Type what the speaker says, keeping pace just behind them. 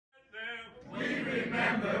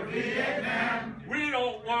Remember Vietnam. We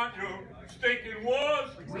don't want your stinking wars.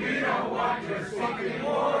 We don't want your stinking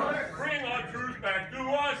wars. Bring our troops back to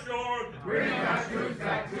our shores. Bring our troops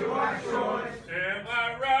back to our shores. Am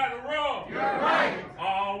I right or wrong? You're right.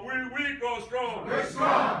 Are we weak or strong? We're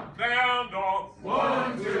strong. Sound off.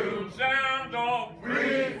 1, 2. Sound off.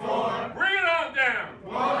 3, 4. Bring it on down.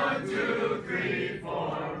 1, 2, 3, 4.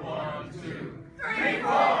 1, 2, 3,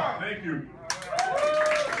 4. Thank you.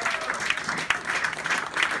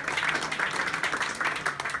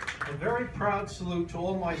 A very proud salute to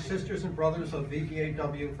all my sisters and brothers of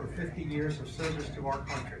VVAW for 50 years of service to our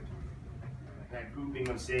country. That grouping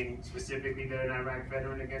of saying specifically they're an Iraq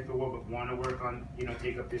veteran against the war, but want to work on,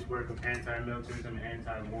 take up this work of anti-militarism and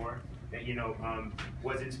anti-war, that,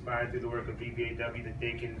 was inspired through the work of VVAW, that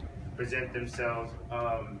they can present themselves,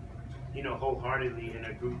 wholeheartedly in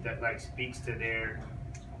a group that, speaks to their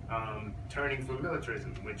turning from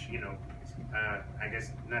militarism, which, I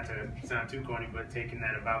guess, not to sound too corny, but taking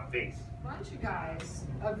that about face. A bunch of guys,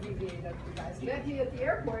 of VVAW guys, met me at the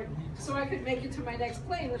airport so I could make it to my next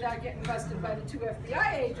plane without getting busted by the 2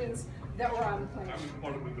 FBI agents that were on the plane. I was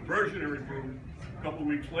part of the diversionary group. A couple of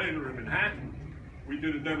weeks later in Manhattan, we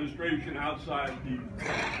did a demonstration outside the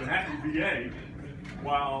Manhattan VA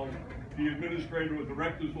while the administrator of the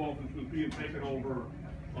rector's office was being taken over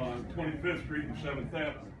on 25th Street and 7th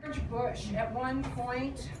Avenue. George Bush, at one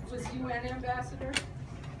point, was UN ambassador.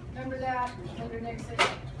 Remember that? Under Nixon.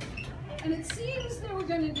 And it seems they were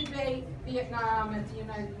going to debate Vietnam at the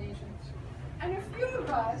United Nations. And a few of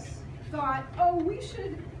us thought, oh, we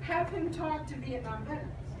should have him talk to Vietnam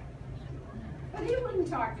veterans. But he wouldn't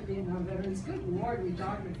talk to Vietnam veterans. Good Lord, we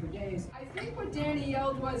talked to him for days. I think what Danny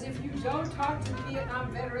yelled was, if you don't talk to the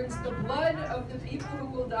Vietnam veterans, the blood of the people who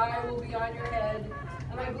will die will be on your head.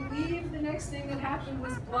 And I believe the next thing that happened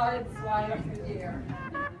was blood fly up through the air.